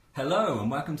Hello and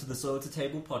welcome to the Soil to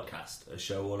Table podcast, a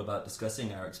show all about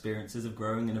discussing our experiences of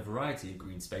growing in a variety of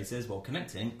green spaces while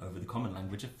connecting over the common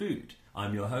language of food.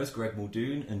 I'm your host Greg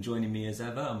Muldoon, and joining me as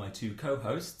ever are my two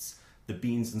co-hosts, the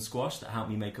beans and squash that help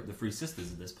me make up the three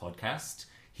sisters of this podcast.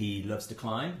 He loves to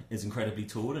climb, is incredibly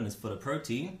tall and is full of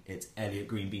protein. It's Elliot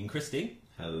Greenbean Christie.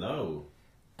 Hello.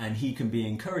 And he can be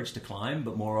encouraged to climb,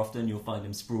 but more often you'll find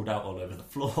him sprawled out all over the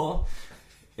floor.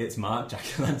 It's Mark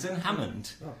Jack-O-Lantern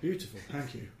Hammond. Oh, beautiful.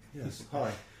 Thank you. Yes,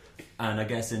 hi. And I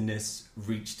guess in this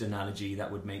reached analogy,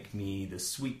 that would make me the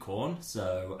sweet corn.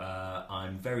 So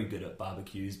I'm very good at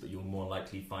barbecues, but you'll more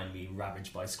likely find me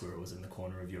ravaged by squirrels in the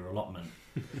corner of your allotment.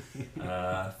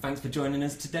 Thanks for joining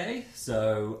us today.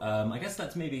 So I guess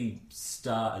let's maybe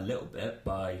start a little bit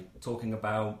by talking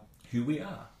about who we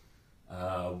are,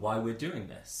 why we're doing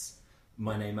this.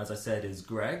 My name, as I said, is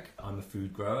Greg. I'm a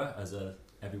food grower, as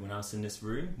everyone else in this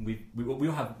room. We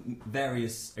all have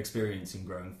various experience in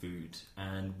growing food,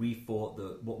 and we thought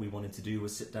that what we wanted to do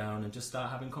was sit down and just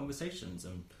start having conversations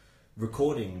and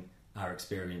recording our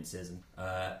experiences.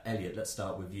 Elliot, let's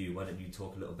start with you. Why don't you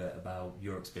talk a little bit about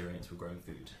your experience with growing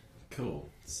food? Cool.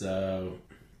 So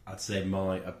I'd say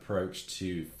my approach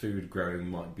to food growing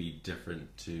might be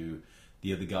different to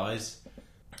the other guys.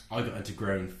 I got into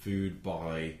growing food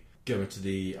by going to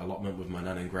the allotment with my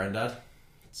nan and granddad.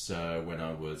 So when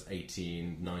I was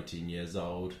 18, 19 years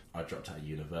old, I dropped out of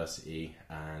university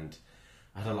and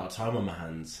I had a lot of time on my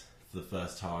hands for the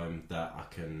first time that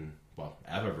I can,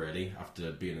 ever really,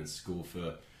 after being in school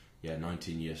for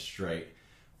 19 years straight,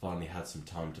 finally had some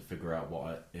time to figure out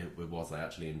what it was I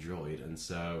actually enjoyed. And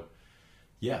so,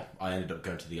 I ended up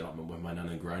going to the allotment with my nan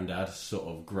and granddad, sort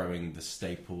of growing the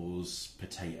staples,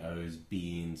 potatoes,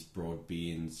 beans, broad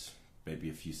beans, maybe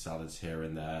a few salads here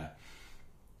and there.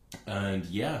 And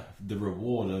the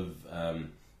reward of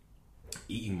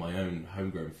eating my own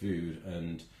homegrown food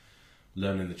and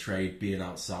learning the trade, being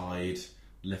outside,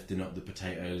 lifting up the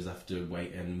potatoes after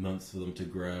waiting months for them to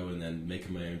grow and then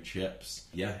making my own chips,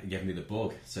 it gave me the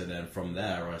bug. So then from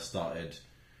there I started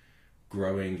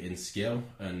growing in skill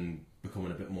and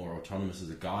becoming a bit more autonomous as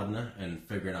a gardener and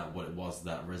figuring out what it was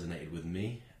that resonated with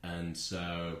me. And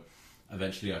so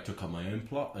eventually I took on my own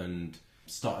plot and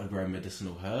started growing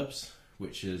medicinal herbs,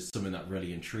 which is something that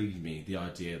really intrigued me, the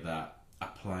idea that a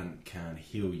plant can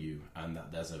heal you and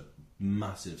that there's a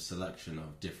massive selection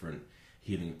of different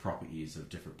healing properties of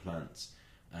different plants.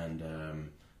 And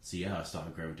I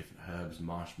started growing different herbs,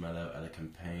 marshmallow,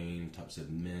 elecampane, types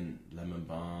of mint, lemon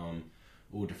balm,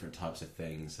 all different types of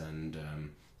things. And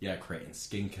creating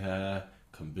skincare,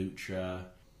 kombucha.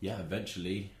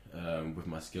 Eventually, with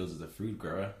my skills as a food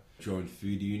grower, joined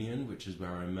Food Union, which is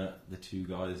where I met the two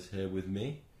guys here with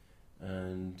me.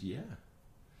 And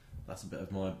that's a bit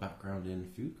of my background in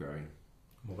food growing.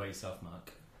 What about yourself,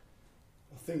 Mark?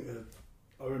 I think that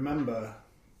I remember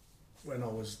when I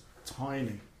was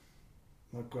tiny,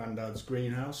 my granddad's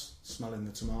greenhouse, smelling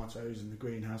the tomatoes in the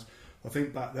greenhouse. I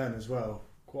think back then as well,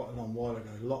 quite a long while ago,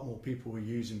 a lot more people were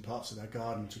using parts of their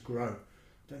garden to grow.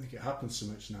 I don't think it happens so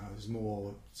much now. There's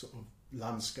more sort of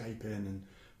landscaping and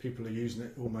people are using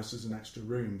it almost as an extra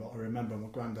room. But I remember my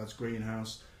granddad's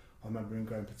greenhouse. I remember him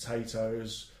growing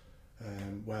potatoes,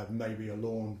 where maybe a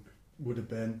lawn would have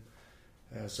been.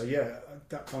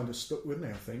 That kind of stuck with me,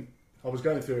 I think. I was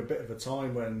going through a bit of a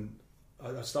time when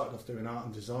I started off doing art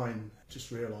and design, just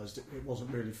realised it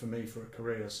wasn't really for me for a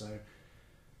career, so a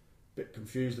bit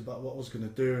confused about what I was going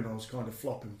to do, and I was kind of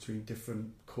flopping between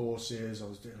different courses. I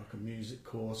was doing like a music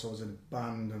course, I was in a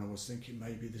band, and I was thinking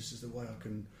maybe this is the way I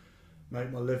can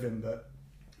make my living, but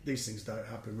these things don't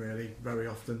happen really very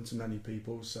often to many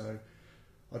people, so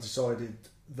I decided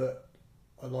that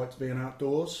I liked being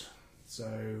outdoors,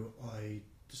 so I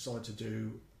decided to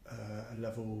do a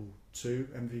level 2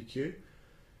 MVQ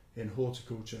in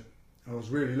horticulture. I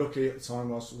was really lucky at the time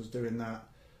whilst I was doing that.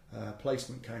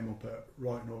 Placement came up at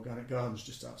Wrighton Organic Gardens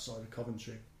just outside of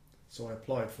Coventry, so I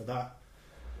applied for that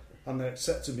and they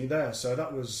accepted me there. So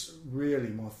that was really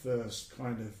my first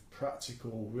kind of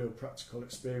real practical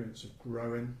experience of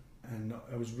growing, and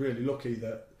I was really lucky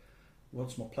that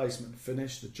once my placement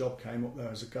finished, the job came up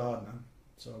there as a gardener,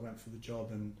 so I went for the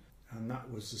job, and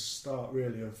that was the start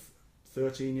really of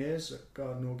 13 years at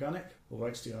Garden Organic, or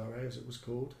HDRA as it was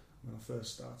called when I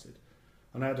first started.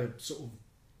 And I had a sort of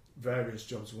various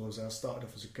jobs. I started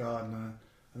off as a gardener,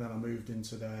 and then I moved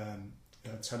into their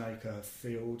 10-acre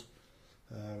field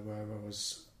where I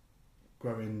was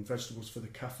growing vegetables for the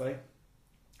cafe.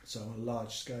 So on a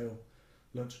large scale,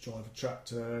 learnt to drive a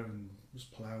tractor and was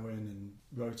ploughing and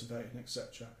rotivating,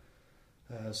 etc.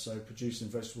 So producing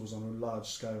vegetables on a large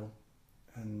scale.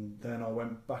 And then I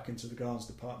went back into the gardens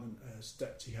department as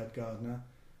deputy head gardener,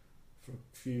 for a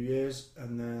few years,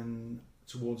 and then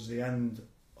towards the end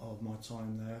of my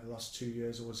time there, the last 2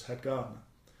 years, I was head gardener.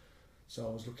 So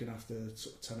I was looking after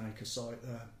sort of 10-acre site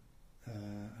there,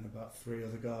 and about 3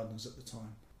 other gardeners at the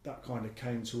time. That kind of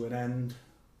came to an end.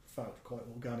 Felt quite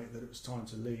organic that it was time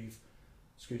to leave.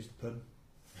 Excuse the pun.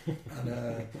 And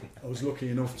I was lucky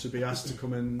enough to be asked to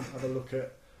come and have a look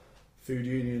at Food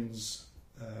Union's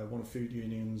one of Food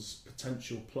Union's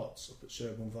potential plots up at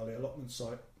Sherborne Valley allotment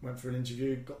site. Went for an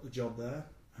interview, got the job there,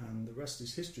 and the rest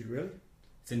is history, really.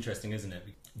 It's interesting, isn't it?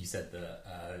 You said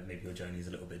that maybe your journey is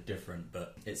a little bit different,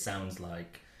 but it sounds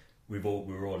like we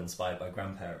were all inspired by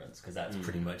grandparents, because that's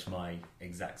pretty much my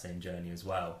exact same journey as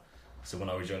well. So when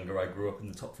I was younger, I grew up in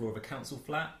the top floor of a council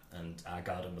flat, and our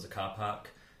garden was a car park,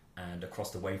 and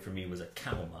across the way from me was a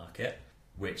camel market,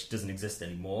 which doesn't exist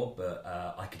anymore, but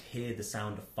I could hear the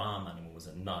sound of farm animals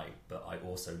at night, but I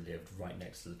also lived right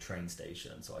next to the train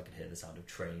station, so I could hear the sound of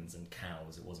trains and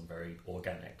cows. It wasn't very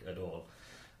organic at all.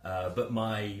 But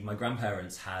my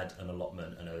grandparents had an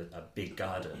allotment and a big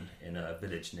garden in a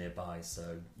village nearby,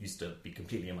 so used to be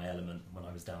completely in my element when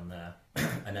I was down there.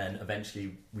 And then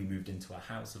eventually we moved into a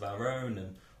house of our own,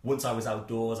 and once I was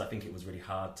outdoors, I think it was really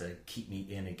hard to keep me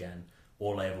in again.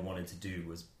 All I ever wanted to do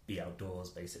was be outdoors,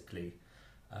 basically.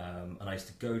 And I used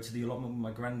to go to the allotment with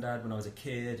my granddad when I was a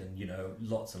kid, and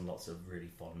lots and lots of really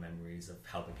fond memories of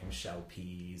helping him shell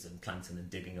peas and planting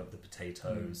and digging up the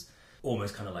potatoes.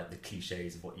 Almost kind of like the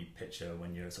cliches of what you picture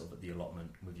when you're sort of at the allotment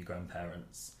with your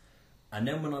grandparents. And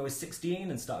then when I was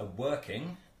 16 and started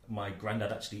working, my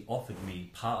granddad actually offered me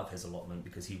part of his allotment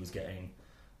because he was getting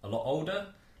a lot older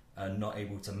and not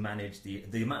able to manage the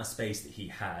amount of space that he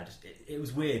had. It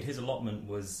was weird. His allotment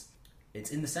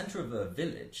it's in the centre of a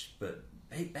village, but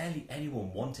barely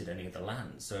anyone wanted any of the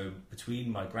land. So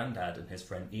between my granddad and his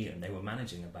friend Ian, they were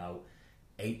managing about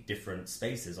 8 different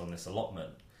spaces on this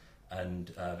allotment.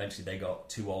 And eventually they got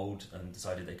too old and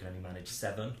decided they could only manage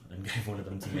 7 and gave one of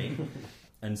them to me.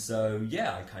 And so,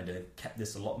 yeah, I kind of kept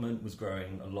this allotment, was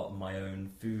growing a lot of my own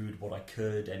food, what I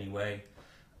could anyway,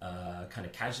 kind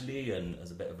of casually and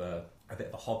as a bit of a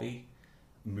hobby.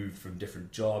 Moved from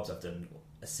different jobs. I've done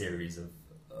a series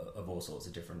of all sorts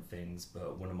of different things,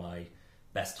 but one of my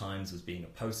best times was being a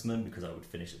postman, because I would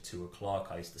finish at 2 o'clock.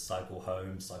 I used to cycle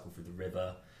home, cycle through the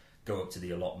river, go up to the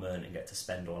allotment and get to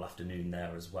spend all afternoon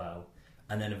there as well.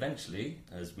 And then eventually,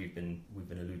 as we've been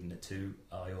alluding it to,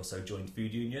 I also joined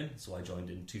Food Union. So I joined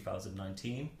in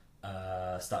 2019,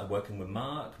 started working with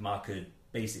Mark. Mark had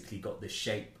basically got the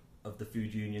shape of the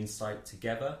Food Union site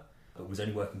together, but was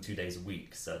only working 2 days a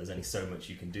week. So there's only so much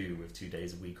you can do with 2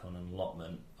 days a week on an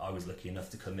allotment. I was lucky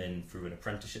enough to come in through an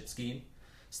apprenticeship scheme,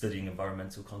 studying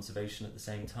environmental conservation at the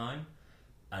same time,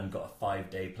 and got a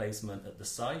 5-day placement at the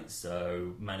site,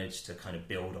 so managed to kind of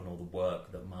build on all the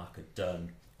work that Mark had done.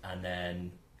 And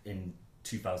then in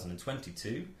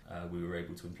 2022, we were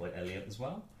able to employ Elliot as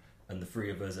well, and the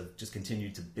 3 of us have just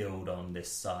continued to build on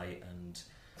this site. And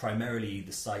primarily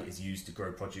the site is used to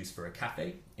grow produce for a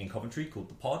cafe in Coventry called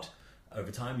The Pod.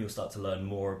 Over time you'll start to learn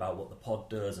more about what The Pod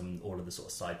does and all of the sort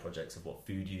of side projects of what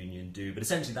Food Union do, but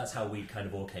essentially that's how we kind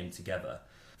of all came together.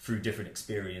 Through different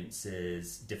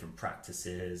experiences, different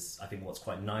practices. I think what's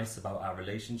quite nice about our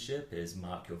relationship is,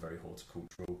 Mark, you're very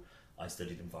horticultural. I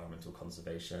studied environmental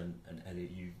conservation, and Elliot,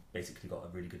 you basically got a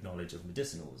really good knowledge of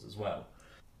medicinals as well.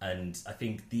 And I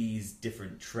think these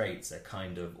different traits are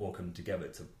kind of all come together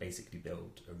to basically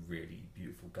build a really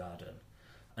beautiful garden.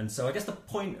 And so I guess the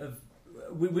point of...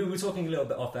 We were talking a little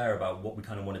bit off air about what we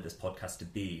kind of wanted this podcast to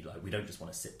be. Like, we don't just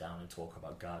want to sit down and talk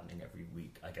about gardening every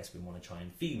week. I guess we want to try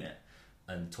and theme it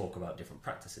and talk about different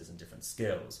practices and different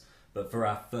skills. But for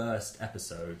our first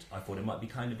episode, I thought it might be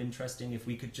kind of interesting if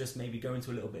we could just maybe go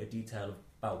into a little bit of detail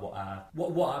about what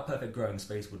our perfect growing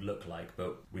space would look like.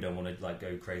 But we don't want to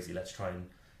go crazy. Let's try and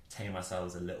tame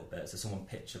ourselves a little bit. So someone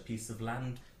pitch a piece of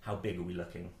land. How big are we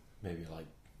looking? Maybe like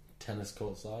tennis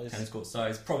court size. Tennis court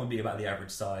size, probably about the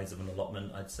average size of an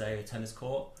allotment, I'd say, a tennis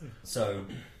court. So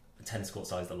a tennis court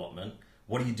sized allotment.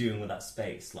 What are you doing with that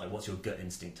space? Like, what's your gut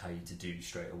instinct tell you to do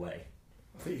straight away?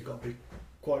 I think you've got to be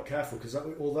quite careful, because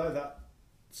although that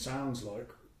sounds like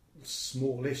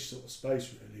smallish sort of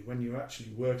space, really, when you're actually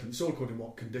working, it's all according to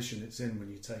what condition it's in when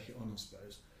you take it on, I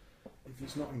suppose. If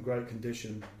it's not in great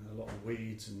condition, a lot of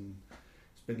weeds, and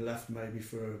it's been left maybe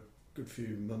for a good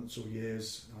few months or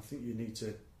years, I think you need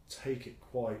to take it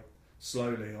quite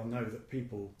slowly. I know that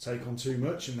people take on too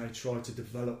much and they try to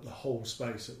develop the whole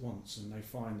space at once, and they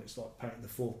find it's like painting the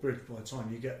Forth Bridge. By the time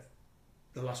you get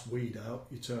the last weed out,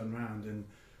 you turn around and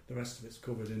the rest of it's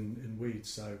covered in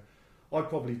weeds. So I'd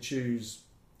probably choose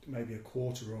maybe a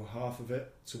quarter or half of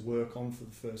it to work on for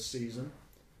the first season,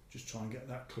 just try and get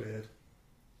that cleared.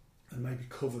 and maybe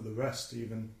cover the rest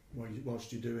even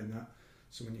whilst you're doing that.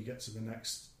 So when you get to the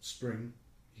next spring,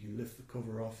 you can lift the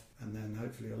cover off, and then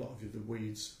hopefully a lot of the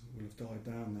weeds will have died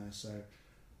down there. So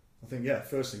I think,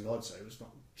 first thing I'd say was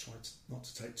not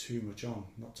to take too much on,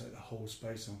 not take the whole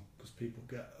space on, because people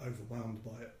get overwhelmed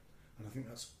by it. And I think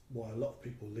that's why a lot of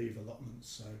people leave allotments.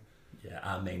 So yeah,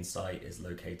 our main site is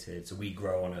located, so we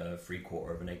grow on a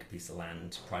 3/4 of an acre piece of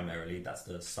land primarily. That's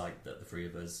the site that the three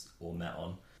of us all met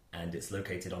on, and it's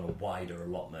located on a wider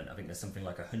allotment. I think there's something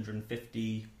like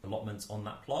 150 allotments on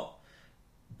that plot,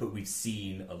 but we've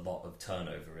seen a lot of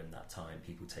turnover in that time.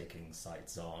 People taking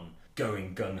sites on,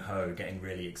 going gung-ho, getting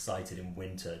really excited in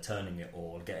winter, turning it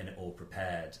all, getting it all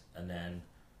prepared, and then,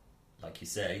 like you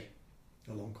say,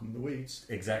 along come the weeds.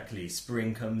 Exactly.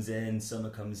 Spring comes in, summer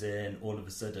comes in, all of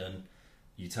a sudden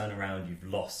you turn around, you've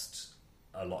lost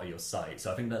a lot of your site.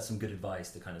 So I think that's some good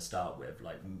advice to kind of start with,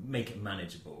 like make it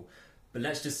manageable. But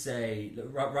let's just say,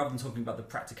 rather than talking about the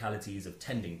practicalities of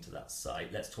tending to that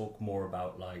site, let's talk more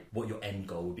about like what your end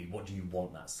goal would be. What do you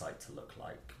want that site to look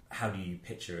like? How do you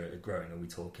picture it growing? Are we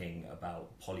talking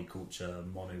about polyculture,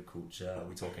 monoculture? Are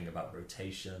we talking about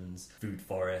rotations, food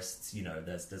forests? You know,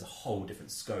 there's a whole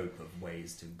different scope of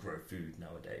ways to grow food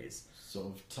nowadays.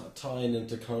 Sort of tying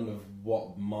into kind of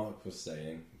what Mark was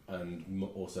saying, and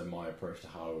also my approach to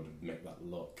how I would make that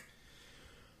look.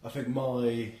 I think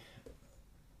my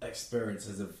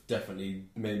experiences have definitely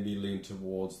made me lean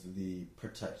towards the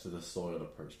protect the soil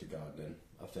approach to gardening.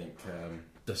 I think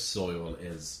the soil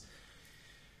is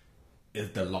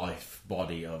the life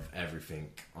body of everything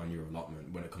on your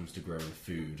allotment. When it comes to growing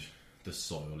food, the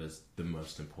soil is the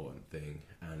most important thing,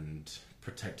 and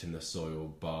protecting the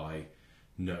soil by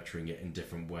nurturing it in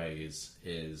different ways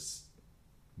is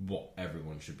what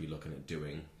everyone should be looking at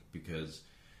doing, because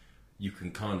you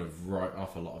can kind of write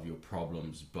off a lot of your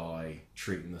problems by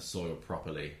treating the soil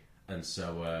properly. And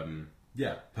so,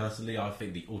 personally, I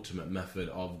think the ultimate method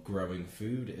of growing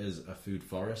food is a food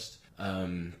forest.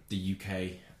 The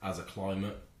UK, as a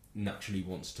climate, naturally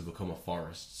wants to become a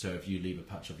forest. So if you leave a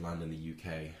patch of land in the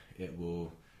UK, it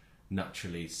will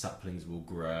naturally, saplings will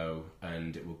grow,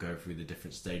 and it will go through the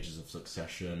different stages of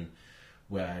succession,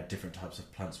 where different types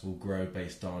of plants will grow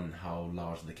based on how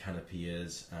large the canopy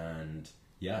is. And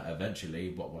eventually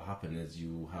what will happen is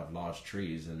you will have large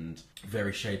trees and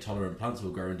very shade tolerant plants will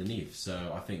grow underneath.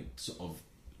 So I think sort of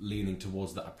leaning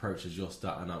towards that approach as you're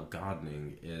starting out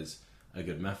gardening is a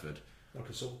good method. Like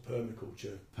a sort of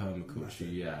permaculture. Permaculture,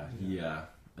 yeah.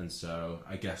 And so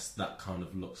I guess that kind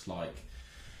of looks like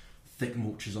thick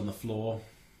mulches on the floor,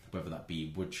 whether that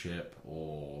be wood chip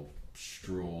or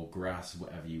straw, grass,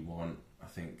 whatever you want. I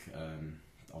think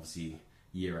obviously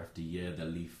year after year the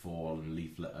leaf fall and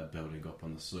leaf litter building up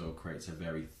on the soil creates a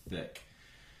very thick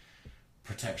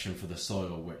protection for the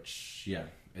soil, which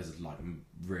is like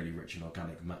really rich in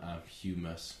organic matter,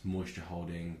 humus, moisture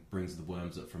holding, brings the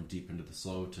worms up from deep into the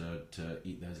soil to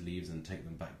eat those leaves and take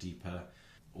them back deeper.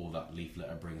 All that leaf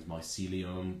litter brings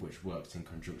mycelium, which works in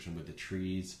conjunction with the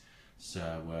trees. So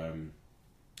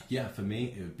for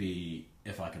me, it would be,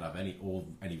 if I could have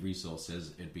any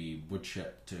resources, it'd be wood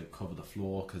chip to cover the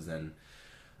floor, because then,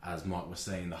 as Mark was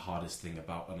saying, the hardest thing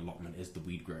about an allotment is the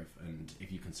weed growth, and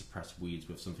if you can suppress weeds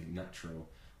with something natural,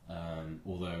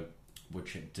 although wood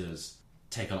chip does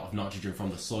take a lot of nitrogen from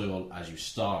the soil as you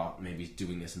start, maybe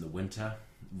doing this in the winter,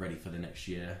 ready for the next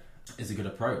year, is a good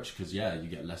approach, because you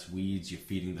get less weeds, you're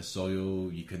feeding the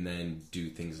soil. You can then do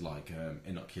things like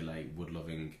inoculate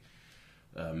wood-loving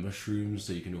mushrooms,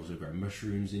 so you can also grow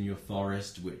mushrooms in your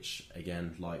forest, which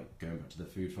again, like going back to the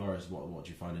food forest, what do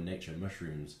you find in nature?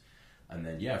 Mushrooms. And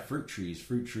then fruit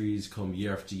trees come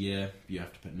year after year. You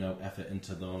have to put no effort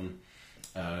into them.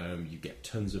 You get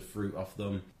tons of fruit off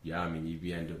them. You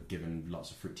end up giving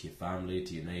lots of fruit to your family,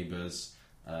 to your neighbours,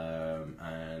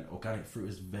 and organic fruit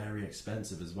is very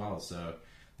expensive as well, so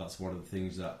that's one of the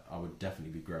things that I would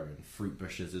definitely be growing. Fruit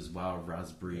bushes as well,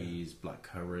 raspberries, black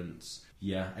currants.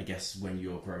 I guess when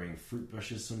you're growing fruit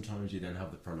bushes, sometimes you then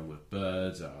have the problem with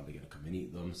birds. Are they going to come and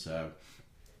eat them? So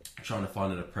trying to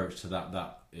find an approach to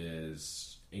that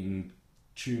is in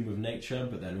tune with nature,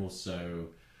 but then also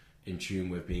in tune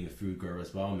with being a food grower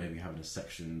as well. Maybe having a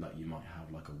section that you might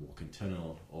have like a walking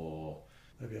tunnel, or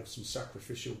maybe have some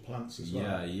sacrificial plants as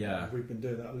well. We've been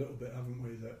doing that a little bit, haven't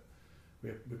we? That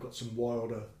we've got some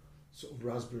wilder sort of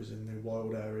raspberries in the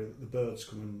wild area that the birds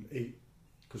come and eat,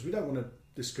 because we don't want to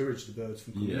discourage the birds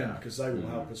from coming in, because they will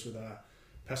help us with our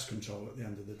pest control at the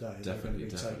end of the day. They're going to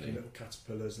be taking little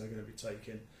caterpillars, they're going to be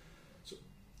taking sort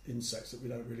of insects that we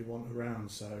don't really want around.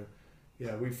 So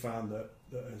we've found that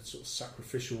a sort of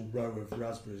sacrificial row of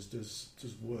raspberries does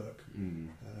work.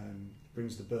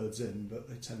 brings the birds in, but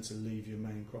they tend to leave your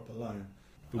main crop alone.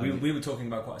 But we were talking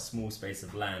about quite a small space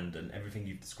of land, and everything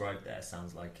you've described there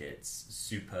sounds like it's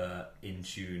super in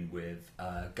tune with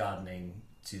gardening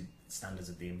to standards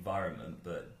of the environment.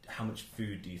 But how much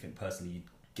food do you think personally you'd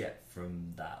get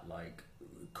from that? Like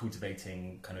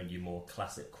cultivating kind of your more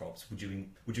classic crops, would you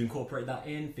incorporate that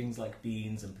in things like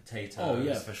beans and potatoes? Oh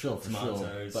yeah, for sure.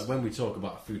 Tomatoes. Like when we talk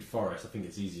about a food forest, I think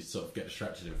it's easy to sort of get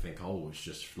distracted and think, oh, it's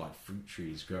just like fruit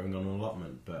trees growing on an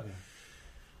allotment, but. Yeah.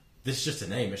 This is just a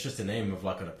name. It's just a name of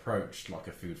like an approach, like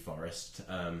a food forest.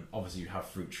 Obviously, you have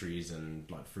fruit trees and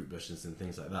like fruit bushes and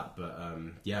things like that. But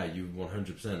yeah, you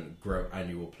 100% grow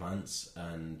annual plants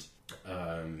and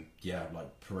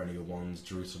like perennial ones,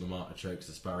 Jerusalem artichokes,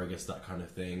 asparagus, that kind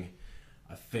of thing.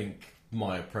 I think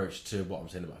my approach to what I'm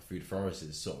saying about food forest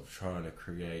is sort of trying to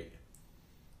create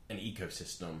an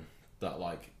ecosystem that,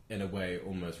 like, in a way,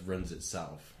 almost runs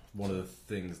itself. One of the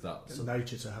things that...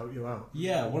 nature to help you out.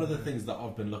 Yeah, one of the things that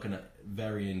I've been looking at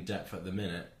very in depth at the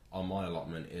minute on my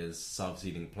allotment is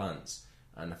self-seeding plants.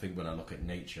 And I think when I look at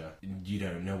nature,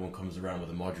 no one comes around with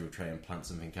a module tray and plants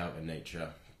something out in nature,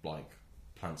 like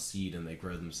plant seed and they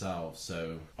grow themselves.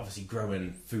 So obviously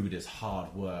growing food is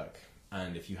hard work,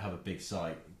 and if you have a big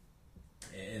site,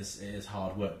 it is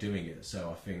hard work doing it. So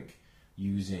I think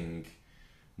using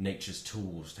nature's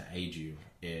tools to aid you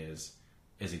is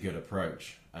a good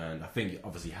approach. And I think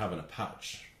obviously having a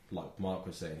patch, like Mark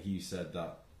was saying, he said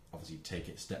that obviously take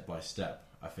it step by step.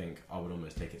 I think I would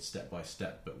almost take it step by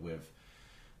step, but with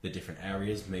the different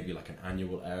areas, maybe like an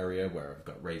annual area where I've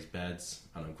got raised beds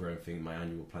and I'm growing my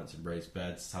annual plants in raised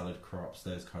beds, salad crops,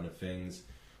 those kind of things.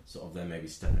 Sort of then maybe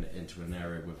stepping it into an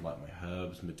area with like my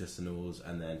herbs, medicinals,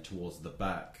 and then towards the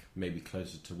back, maybe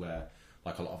closer to where,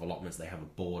 like a lot of allotments, they have a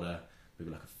border,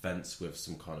 maybe like a fence with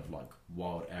some kind of like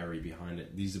wild area behind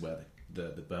it. These are where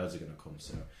the birds are going to come.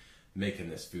 So making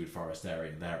this food forest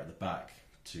area there at the back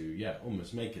to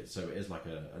almost make it so it is like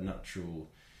a natural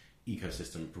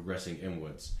ecosystem progressing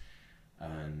inwards.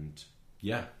 And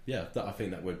that I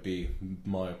think that would be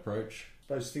my approach.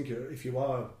 I suppose if you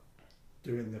are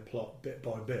doing the plot bit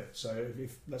by bit, so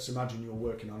if let's imagine you're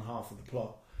working on half of the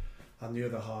plot and the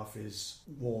other half is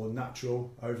more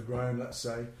natural, overgrown, let's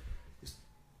say,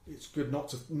 it's good not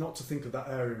to think of that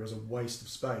area as a waste of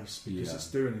space, because it's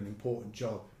doing an important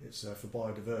job. It's for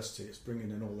biodiversity. It's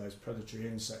bringing in all those predatory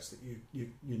insects that you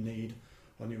need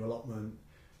on your allotment.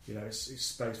 You know, it's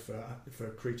space for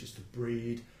creatures to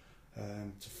breed,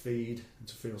 to feed, and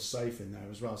to feel safe in there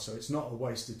as well. So it's not a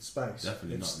wasted space.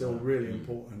 Definitely it's not, still no. really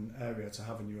important area to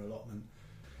have in your allotment.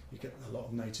 You get a lot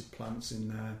of native plants in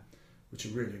there, which are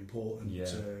really important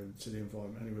to the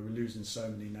environment. Anyway, we're losing so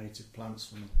many native plants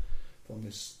from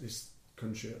this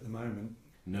country at the moment.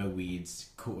 No weeds,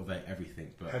 cultivate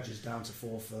everything, but hedges down to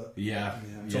 4 foot.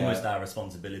 It's almost our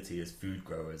responsibility as food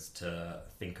growers to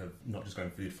think of not just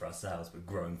growing food for ourselves, but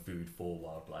growing food for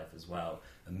wildlife as well,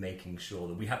 and making sure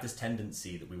that we have this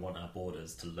tendency that we want our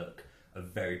borders to look a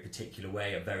very particular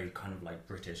way, a very kind of like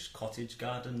British cottage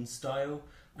garden style,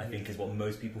 I think is what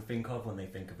most people think of when they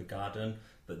think of a garden.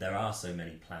 But there are so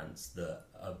many plants that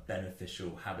are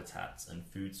beneficial habitats and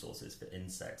food sources for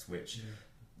insects, which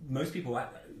most people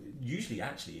usually,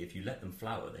 actually, if you let them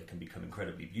flower, they can become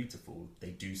incredibly beautiful. They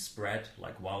do spread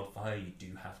like wildfire. You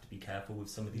do have to be careful with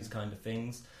some of these kind of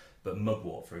things. But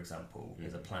mugwort, for example,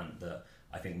 is a plant that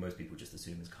I think most people just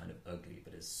assume is kind of ugly,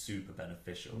 but is super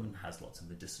beneficial and has lots of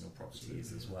medicinal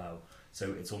properties as well.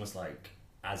 So it's almost like,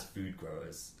 as food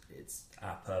growers, it's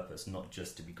our purpose not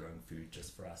just to be growing food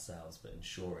just for ourselves, but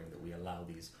ensuring that we allow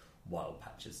these wild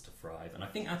patches to thrive. And I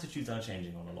think attitudes are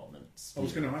changing on allotments. I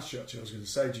was going to ask you, actually,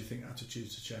 do you think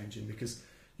attitudes are changing? Because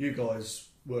you guys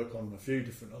work on a few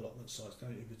different allotment sites,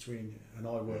 don't you, between you? And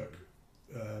I work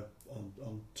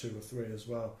on 2 or 3 as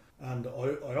well. And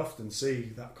I often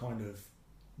see that kind of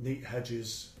neat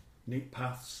hedges, neat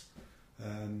paths.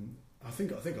 I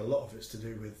think a lot of it's to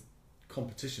do with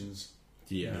competitions.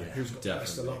 Who's got the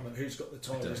best allotment? Who's got the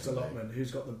tiniest allotment?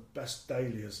 Who's got the best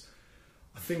dahlias?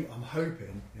 I'm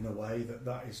hoping in a way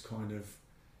that is kind of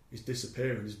is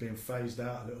disappearing, is being phased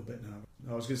out a little bit now.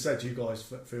 I was going to say, do you guys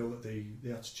feel that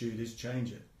the attitude is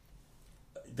changing?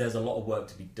 There's a lot of work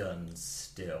to be done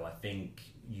still. I think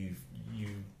you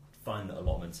find that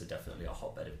allotments are definitely a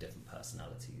hotbed of different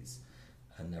personalities,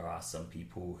 and there are some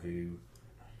people who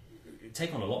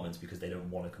take on allotments because they don't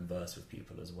want to converse with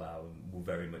people as well, and will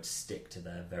very much stick to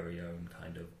their very own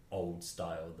kind of old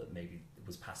style that maybe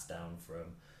was passed down from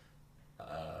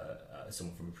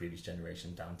someone from a previous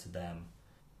generation down to them,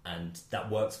 and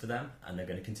that works for them, and they're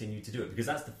going to continue to do it, because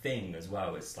that's the thing as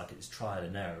well. It's like it's trial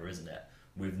and error, isn't it?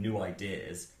 With new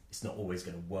ideas, it's not always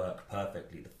going to work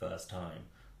perfectly the first time,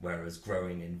 Whereas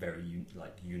growing in very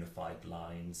unified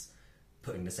lines,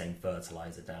 putting the same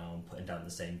fertilizer down, putting down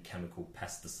the same chemical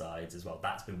pesticides as well,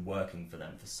 that's been working for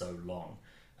them for so long.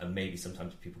 And maybe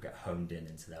sometimes people get honed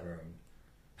into their own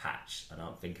patch and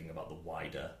aren't thinking about the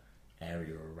wider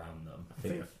area around them.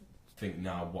 I think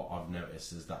now what I've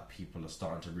noticed is that people are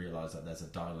starting to realise that there's a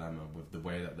dilemma with the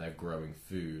way that they're growing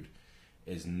food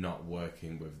is not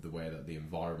working with the way that the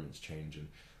environment's changing.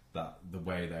 That the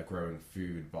way they're growing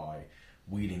food by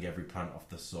weeding every plant off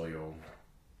the soil,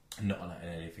 not letting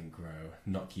anything grow,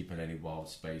 not keeping any wild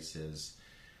spaces.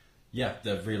 Yeah,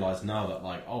 they've realised now that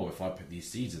if I put these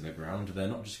seeds in the ground, they're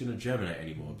not just going to germinate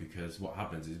anymore, because what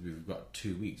happens is we've got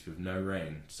 2 weeks with no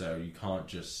rain, so you can't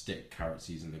just stick carrot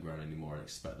seeds in the ground anymore and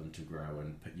expect them to grow,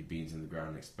 and put your beans in the ground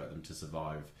and expect them to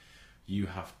survive. You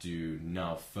have to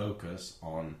now focus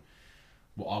on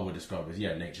what I would describe as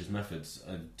nature's methods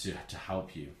to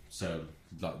help you. So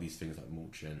like these things like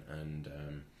mulching and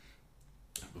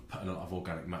putting a lot of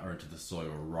organic matter into the soil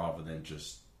rather than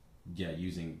just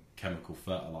using chemical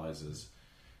fertilizers.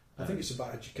 I think it's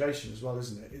about education as well,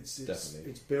 isn't it?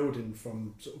 It's building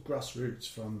from sort of grassroots,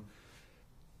 from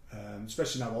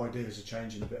especially now ideas are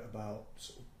changing a bit about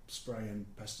sort of spraying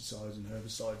pesticides and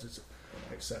herbicides,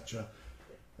 etc.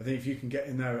 I think if you can get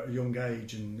in there at a young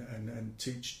age and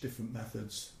teach different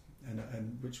methods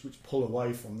and which pull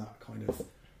away from that kind of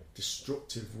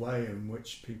destructive way in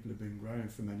which people have been growing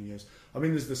for many years. I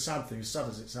mean, there's the sad thing, as sad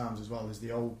as it sounds as well, is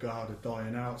the old guard are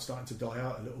dying out, starting to die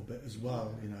out a little bit as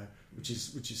well, which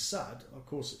is sad, of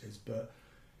course it is, but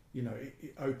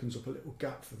it opens up a little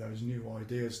gap for those new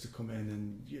ideas to come in,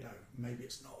 and maybe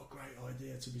it's not a great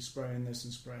idea to be spraying this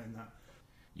and spraying that.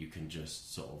 You can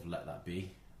just sort of let that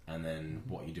be. And then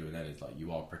what you're doing then is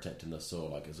you are protecting the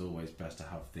soil. It's always best to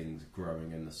have things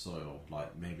growing in the soil.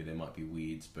 Maybe there might be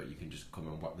weeds, but you can just come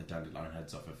and whack the dandelion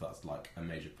heads off if that's a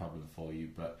major problem for you.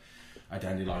 But a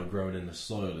dandelion growing in the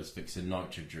soil is fixing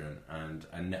nitrogen, and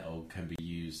a nettle can be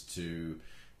used to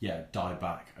die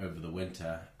back over the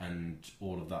winter, and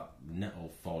all of that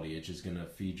nettle foliage is going to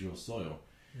feed your soil.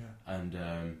 Yeah. And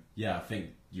I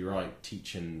think you're right,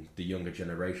 teaching the younger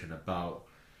generation about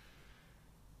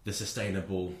the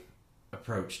sustainable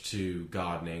approach to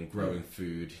gardening, growing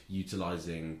food,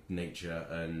 utilising nature,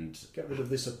 and get rid of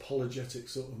this apologetic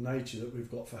sort of nature that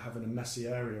we've got for having a messy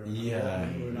area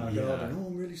in our garden. Oh,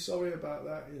 I'm really sorry about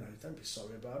that. Don't be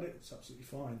sorry about it. It's absolutely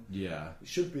fine. Yeah, it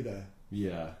should be there.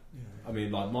 Yeah. I mean,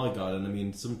 my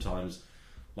garden. Sometimes,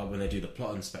 when they do the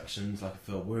plot inspections, I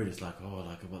feel worried. It's what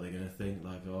are they going to think?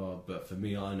 But for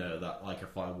me, I know that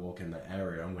if I walk in that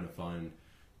area, I'm going to find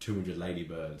 200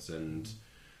 ladybirds and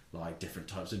different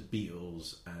types of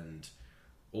beetles, and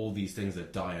all these things are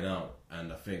dying out.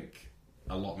 And I think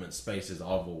allotment spaces,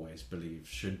 I've always believed,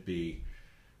 should be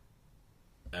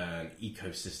an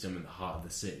ecosystem in the heart of the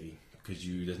city, because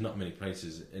there's not many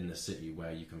places in the city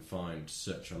where you can find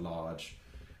such a large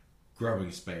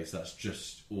growing space that's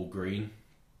just all green.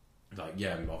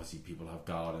 Obviously people have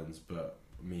gardens, but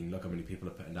look how many people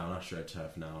are putting down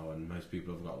astroturf now, and most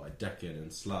people have got decking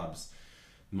and slabs.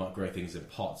 Might grow things in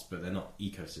pots, but they're not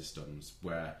ecosystems,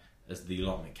 whereas the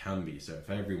allotment can be. So if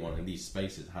everyone in these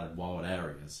spaces had wild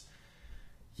areas,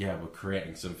 we're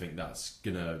creating something that's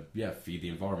gonna feed the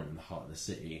environment in the heart of the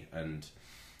city. And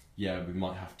we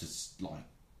might have to spray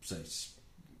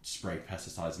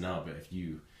pesticides now, but if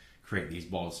you create these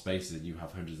wild spaces and you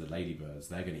have hundreds of ladybirds,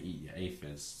 they're going to eat your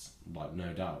aphids,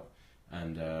 no doubt.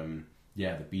 And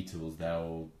the beetles,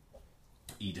 they'll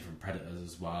eat different predators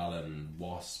as well, and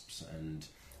wasps, and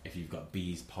if you've got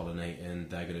bees pollinating,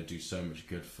 they're going to do so much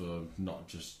good for not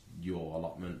just your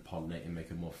allotment pollinating,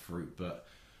 making more fruit, but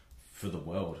for the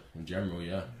world in general.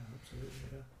 Yeah, absolutely.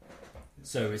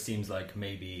 So it seems like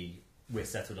maybe we're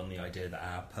settled on the idea that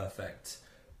our perfect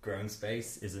growing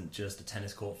space isn't just a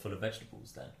tennis court full of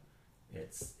vegetables. Then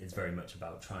it's very much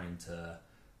about trying to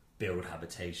build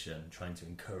habitation, trying to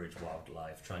encourage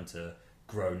wildlife, trying to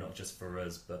grow not just for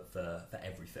us but for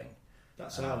everything.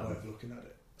 That's our way of looking at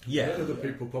it. Yeah. Other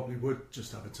people probably would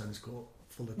just have a tennis court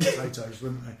full of potatoes,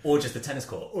 wouldn't they? Or just a tennis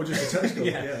court. Or just a tennis court.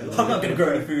 I'm not going to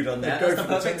grow any food on there. That's the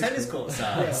perfect tennis court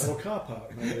size. Or car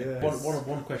park, maybe. Yeah.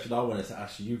 One question I wanted to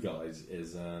ask you guys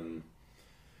is,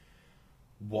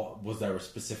 what was there a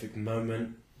specific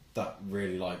moment that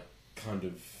really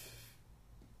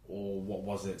or what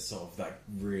was it that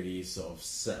really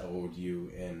settled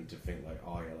you in to think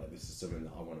this is something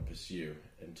that I want to pursue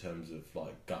in terms of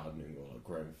gardening or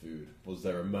growing food? Was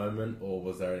there a moment, or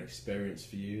was there an experience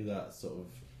for you that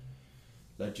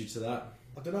led you to that?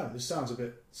 I don't know, this sounds a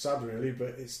bit sad really,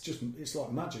 but it's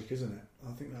like magic, isn't it?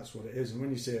 I think that's what it is. And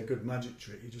when you see a good magic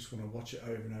trick, you just want to watch it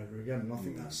over and over again. And I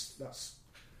think that's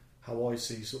how I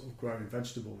see sort of growing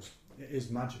vegetables. It is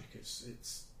magic.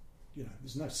 It's you know,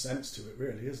 there's no sense to it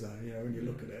really, is there? You know, when you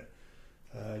look at it,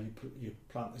 you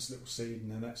plant this little seed,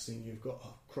 and the next thing you've got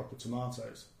a crop of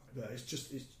tomatoes. But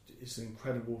it's an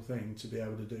incredible thing to be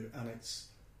able to do, and it's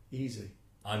easy.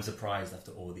 I'm surprised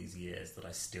after all these years that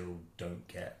I still don't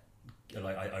get,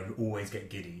 like, I always get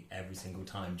giddy every single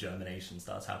time germination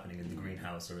starts happening in the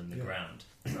greenhouse or in the ground.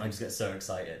 I just get so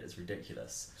excited, it's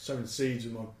ridiculous. Sowing seeds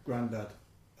with my granddad,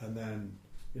 and then,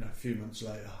 you know, a few months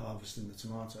later harvesting the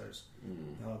tomatoes.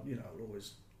 You know, I'll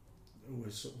always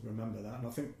sort of remember that, and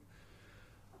I think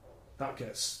that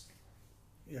gets,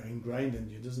 you know, ingrained in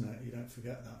you, doesn't it? You don't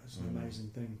forget that. It's an amazing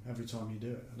thing every time you do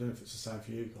it. I don't know if it's the same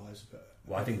for you guys, but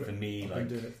well, I think for me, I've been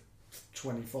doing it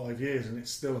 25 years, and it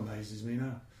still amazes me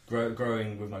now.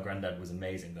 Growing with my granddad was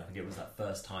amazing, but I think it was that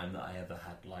first time that I ever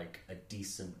had like a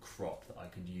decent crop that I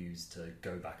could use to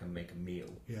go back and make a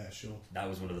meal. Yeah, sure. That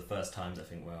was one of the first times I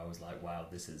think where I was like, wow,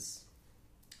 this is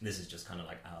just kind of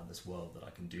like out of this world that I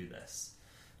can do this.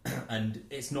 And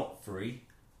it's not free,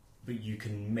 but you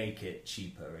can make it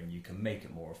cheaper and you can make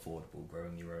it more affordable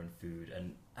growing your own food.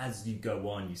 And as you go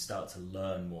on, you start to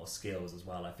learn more skills as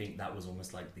well. I think that was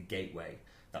almost like the gateway.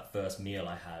 That first meal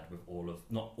I had with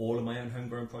not all of my own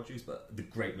homegrown produce, but the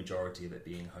great majority of it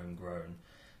being homegrown.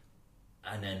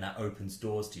 And then that opens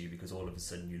doors to you, because all of a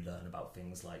sudden you learn about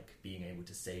things like being able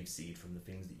to save seed from the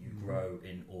things that you grow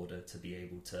in order to be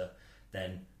able to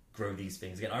then grow these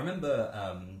things again. I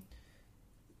remember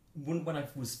when I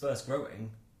was first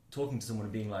growing, talking to someone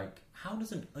and being like, how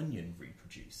does an onion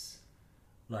reproduce?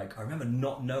 Like, I remember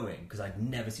not knowing, because I'd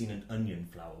never seen an onion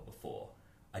flower before.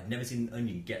 I'd never seen an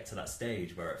onion get to that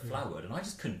stage where it flowered, and I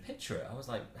just couldn't picture it. I was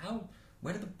like,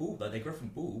 where do the bulbs, like, they grow from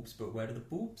bulbs, but where do the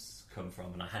bulbs come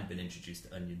from? And I hadn't been introduced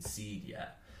to onion seed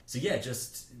yet. So yeah,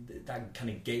 just that kind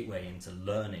of gateway into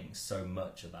learning so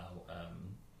much about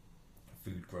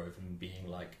food growth and being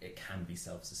like, it can be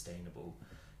self-sustainable.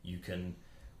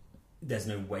 There's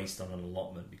no waste on an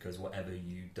allotment, because whatever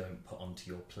you don't put onto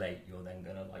your plate, you're then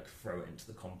going to like throw it into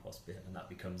the compost bin, and that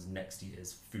becomes next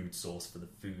year's food source for the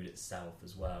food itself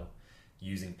as well.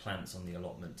 Using plants on the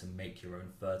allotment to make your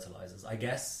own fertilizers. I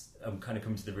guess I'm kind of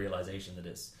coming to the realization that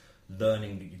it's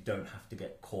learning that you don't have to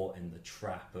get caught in the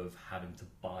trap of having to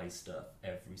buy stuff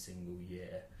every single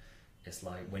year. It's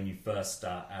like when you first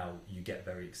start out, you get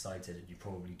very excited and you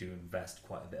probably do invest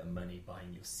quite a bit of money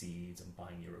buying your seeds and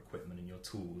buying your equipment and your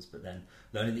tools, but then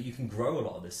learning that you can grow a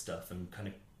lot of this stuff and kind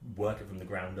of work it from the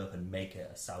ground up and make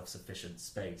it a self-sufficient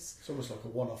space. It's almost like a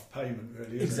one-off payment,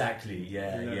 really, isn't exactly, it?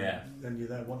 Yeah, you know, yeah. Then you're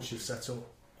there. Once you're set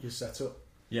up, you're set up.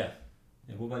 Yeah.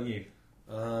 What about you?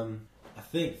 I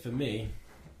think for me,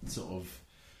 sort of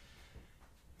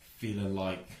feeling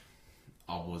like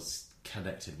I was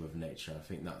connected with nature. I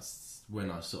think that's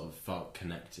when I sort of felt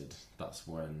connected. That's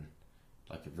when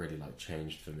like it really like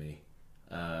changed for me.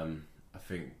 I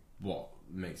think what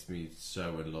makes me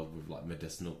so in love with like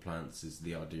medicinal plants is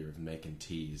the idea of making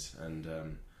teas. And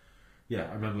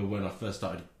I remember when I first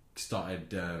started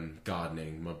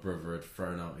gardening, my brother had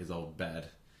thrown out his old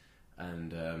bed,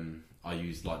 and I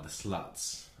used like the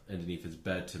slats underneath his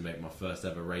bed to make my first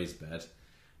ever raised bed.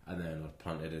 And then I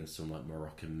planted in some like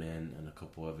Moroccan mint and a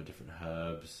couple other different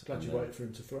herbs. Glad you waited for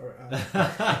him to throw it out.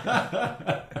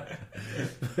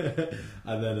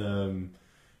 And then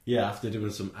after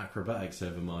doing some acrobatics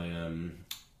over my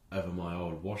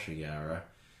old washing area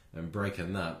and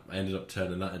breaking that, I ended up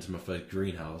turning that into my first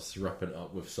greenhouse, wrapping it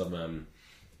up with some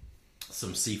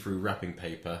see-through wrapping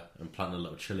paper and planting a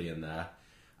little chilli in there.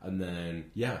 And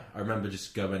then I remember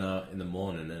just going out in the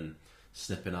morning and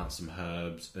snipping out some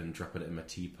herbs and dropping it in my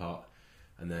teapot,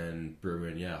 and then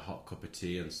brewing a hot cup of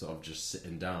tea and sort of just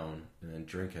sitting down and then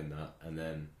drinking that. And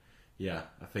then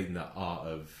I think that art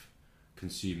of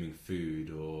consuming food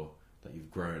or that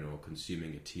you've grown, or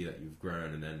consuming a tea that you've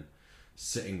grown, and then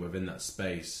sitting within that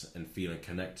space and feeling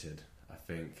connected, I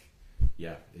think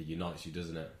it unites you,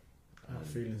 doesn't it? That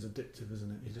feeling's addictive,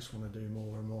 isn't it? You just want to do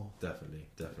more and more.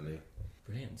 Definitely.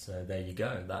 Brilliant. So there you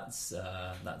go. That's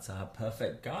our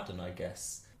perfect garden, I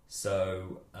guess.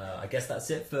 So I guess that's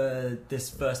it for this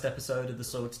first episode of the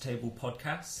Soil to Table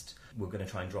podcast. We're going to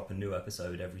try and drop a new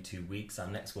episode every 2 weeks. Our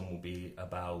next one will be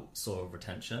about soil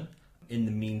retention. In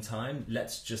the meantime,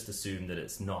 let's just assume that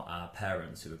it's not our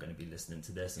parents who are going to be listening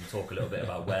to this, and talk a little bit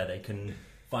about where they can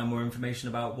find more information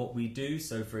about what we do.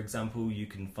 So, for example, you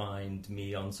can find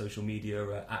me on social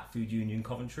media at Food Union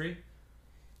Coventry.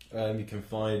 You can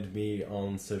find me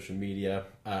on social media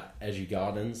at Edgy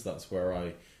Gardens. That's where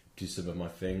I do some of my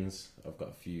things. I've got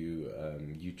a few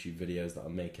YouTube videos that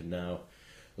I'm making now.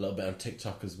 A little bit on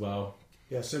TikTok as well.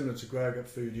 yeah, similar to Greg at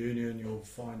Food Union, you'll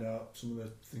find out some of the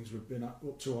things we've been up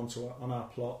to on our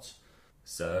plot.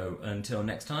 So until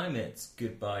next time, it's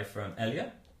goodbye from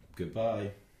Elliot.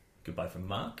 Goodbye. Goodbye from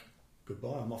Mark.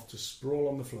 Goodbye, I'm off to sprawl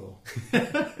on the floor.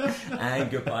 And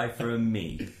goodbye from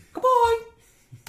me.